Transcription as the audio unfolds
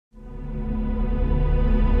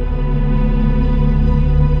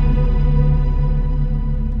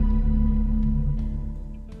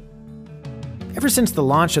Ever since the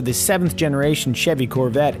launch of the 7th generation Chevy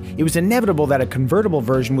Corvette, it was inevitable that a convertible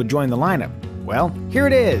version would join the lineup. Well, here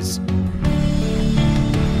it is.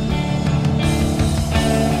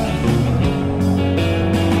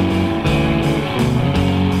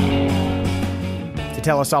 To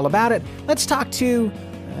tell us all about it, let's talk to,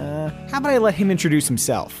 how about I let him introduce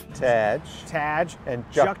himself? Taj. Taj. And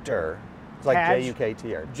Jukter. It's like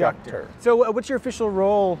J-U-K-T-R. Jukter. So what's your official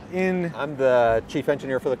role in... I'm the chief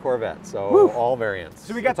engineer for the Corvette, so Woo. all variants.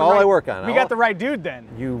 So we got That's all I work on. We got the right dude then.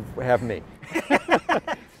 You have me.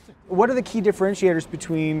 What are the key differentiators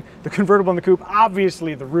between the convertible and the coupe?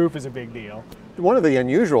 Obviously the roof is a big deal. One of the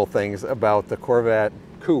unusual things about the Corvette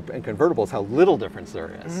coupe and convertible is how little difference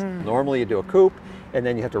there is. Normally you do a coupe and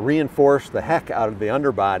then you have to reinforce the heck out of the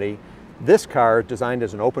underbody. This car, designed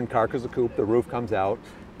as an open car because the coupe, the roof comes out,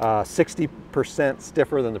 60%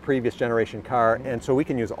 stiffer than the previous generation car, and so we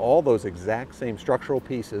can use all those exact same structural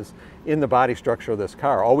pieces in the body structure of this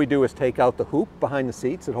car. All we do is take out the hoop behind the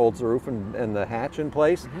seats that holds the roof and the hatch in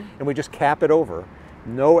place, and we just cap it over.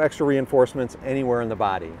 No extra reinforcements anywhere in the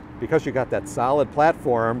body. Because you got that solid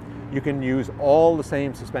platform, you can use all the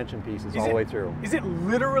same suspension pieces all the way through. Is it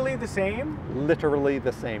literally the same? Literally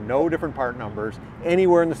the same. No different part numbers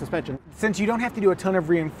anywhere in the suspension. Since you don't have to do a ton of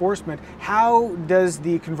reinforcement, how does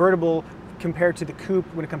the convertible compare to the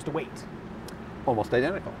coupe when it comes to weight? Almost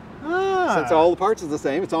identical. Since all the parts is the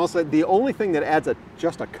same, it's almost the only thing that adds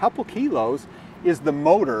just a couple kilos is the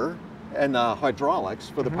motor and hydraulics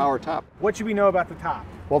for the power top. What should we know about the top?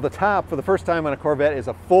 Well, the top, for the first time on a Corvette, is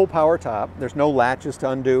a full power top. There's no latches to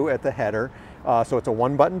undo at the header, so it's a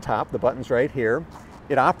one-button top. The button's right here.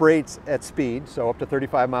 It operates at speed, so up to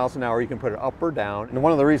 35 miles an hour, you can put it up or down. And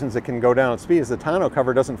one of the reasons it can go down at speed is the tonneau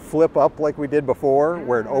cover doesn't flip up like we did before,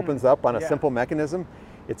 where it opens up on a simple mechanism.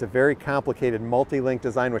 It's a very complicated multi-link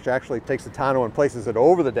design, which actually takes the tonneau and places it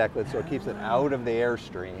over the deck lid, so it keeps it out of the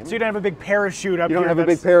airstream. So you don't have a big parachute up here? You don't have a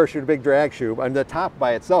big parachute, a big drag chute, and the top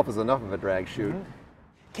by itself is enough of a drag chute.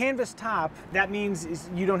 Canvas top, that means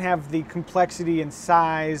you don't have the complexity and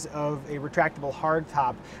size of a retractable hard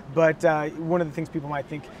but one of the things people might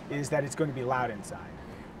think is that it's going to be loud inside.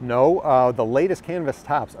 No, the latest canvas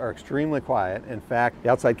tops are extremely quiet. In fact, the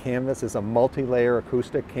outside canvas is a multi-layer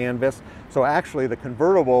acoustic canvas. So actually the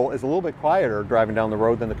convertible is a little bit quieter driving down the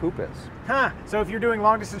road than the coupe is. So if you're doing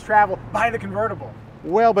long distance travel, buy the convertible.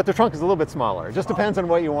 Well, but the trunk is a little bit smaller. It just depends on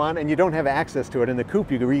what you want, and you don't have access to it. In the coupe,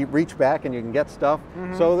 you can reach back and you can get stuff.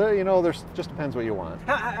 So there, there's just depends what you want.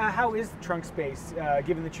 How is the trunk space,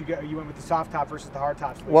 given that you went with the soft top versus the hard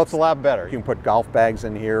top space? Well, it's a lot better. You can put golf bags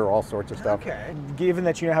in here, all sorts of stuff. Okay. Given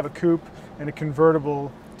that you have a coupe and a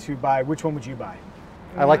convertible to buy, which one would you buy?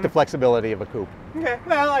 I like the flexibility of a coupe. Okay.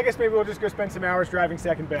 Well, I guess maybe we'll just go spend some hours driving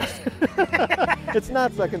second best. It's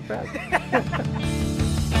not second best.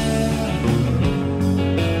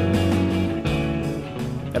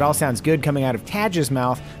 That all sounds good coming out of Taj's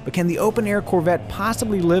mouth, but can the open-air Corvette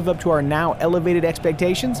possibly live up to our now elevated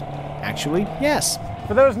expectations? Actually, yes.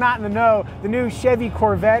 For those not in the know, the new Chevy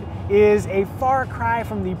Corvette is a far cry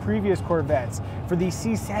from the previous Corvettes. For the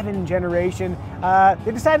C7 generation,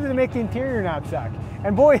 they decided to make the interior not suck.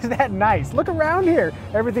 And boy, is that nice. Look around here.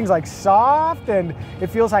 Everything's like soft and it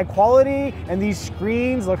feels high quality, and these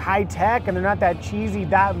screens look high tech and they're not that cheesy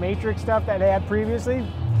dot matrix stuff that they had previously.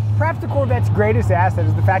 Perhaps the Corvette's greatest asset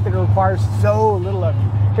is the fact that it requires so little of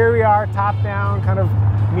you. Here we are, top down, kind of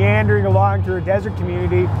meandering along through a desert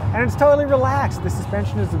community, and it's totally relaxed. The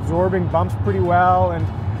suspension is absorbing bumps pretty well, and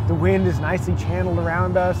the wind is nicely channeled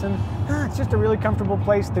around us, and it's just a really comfortable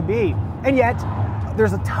place to be. And yet,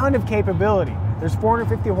 there's a ton of capability. There's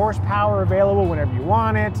 450 horsepower available whenever you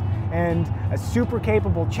want it, and a super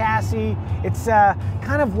capable chassis. It's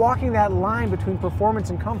kind of walking that line between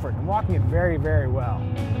performance and comfort, and walking it very, very well.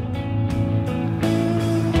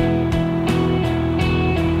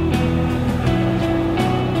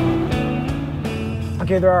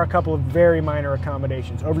 Okay, there are a couple of very minor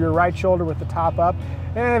accommodations. Over your right shoulder with the top up,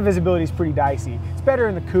 visibility is pretty dicey. It's better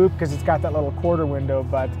in the coupe because it's got that little quarter window,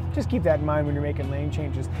 but just keep that in mind when you're making lane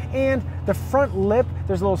changes. And the front lip,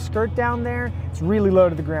 there's a little skirt down there, it's really low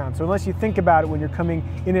to the ground. So unless you think about it when you're coming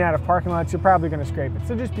in and out of parking lots, you're probably gonna scrape it.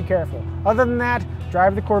 So just be careful. Other than that,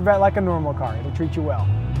 drive the Corvette like a normal car. It'll treat you well.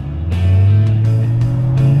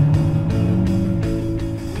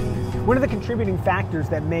 One of the contributing factors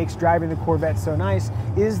that makes driving the Corvette so nice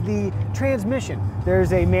is the transmission.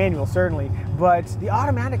 There's a manual, certainly, but the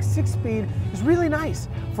automatic 6-speed is really nice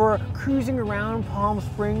for cruising around Palm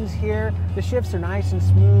Springs here. The shifts are nice and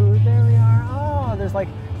smooth. There we are. Oh, there's like,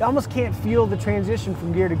 you almost can't feel the transition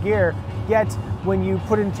from gear to gear, yet when you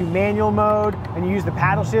put it into manual mode and you use the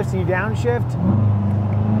paddle shifts and you downshift,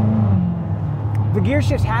 The gear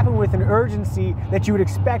shifts happen with an urgency that you would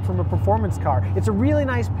expect from a performance car. It's a really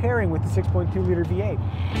nice pairing with the 6.2-liter V8.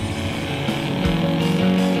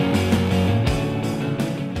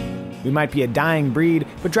 We might be a dying breed,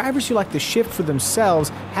 but drivers who like to shift for themselves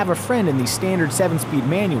have a friend in the standard 7-speed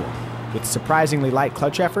manual. With surprisingly light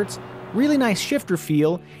clutch efforts, really nice shifter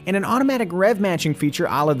feel, and an automatic rev matching feature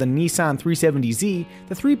a la the Nissan 370Z,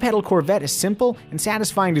 the 3-pedal Corvette is simple and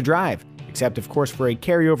satisfying to drive, except of course for a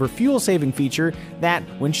carryover fuel-saving feature that,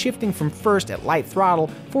 when shifting from first at light throttle,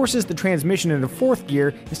 forces the transmission into 4th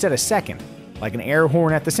gear instead of 2nd. Like an air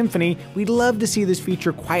horn at the symphony, we'd love to see this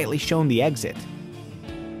feature quietly shown the exit.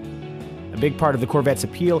 A big part of the Corvette's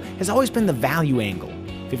appeal has always been the value angle.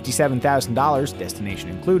 $57,000, destination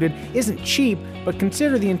included, isn't cheap, but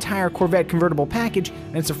consider the entire Corvette convertible package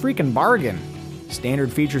and it's a freaking bargain.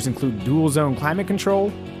 Standard features include dual-zone climate control,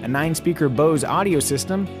 a 9-speaker Bose audio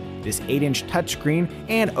system, this 8-inch touchscreen,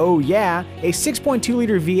 and oh yeah, a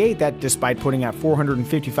 6.2-liter V8 that, despite putting out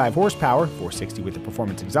 455 horsepower, 460 with the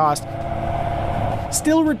performance exhaust,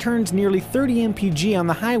 still returns nearly 30 mpg on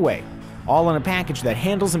the highway, all in a package that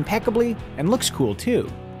handles impeccably and looks cool too.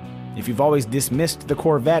 If you've always dismissed the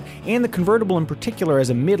Corvette, and the convertible in particular, as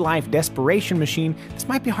a midlife desperation machine, this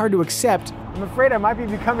might be hard to accept. I'm afraid I might be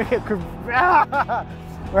becoming a Corvette.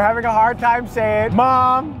 We're having a hard time saying,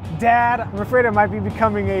 Mom, Dad, I'm afraid I might be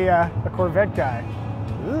becoming a Corvette guy.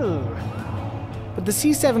 Ooh. But the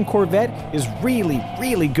C7 Corvette is really,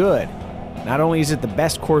 really good. Not only is it the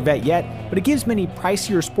best Corvette yet, but it gives many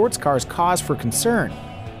pricier sports cars cause for concern.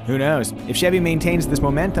 Who knows, if Chevy maintains this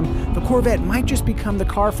momentum, the Corvette might just become the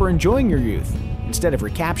car for enjoying your youth, instead of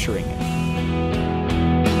recapturing it.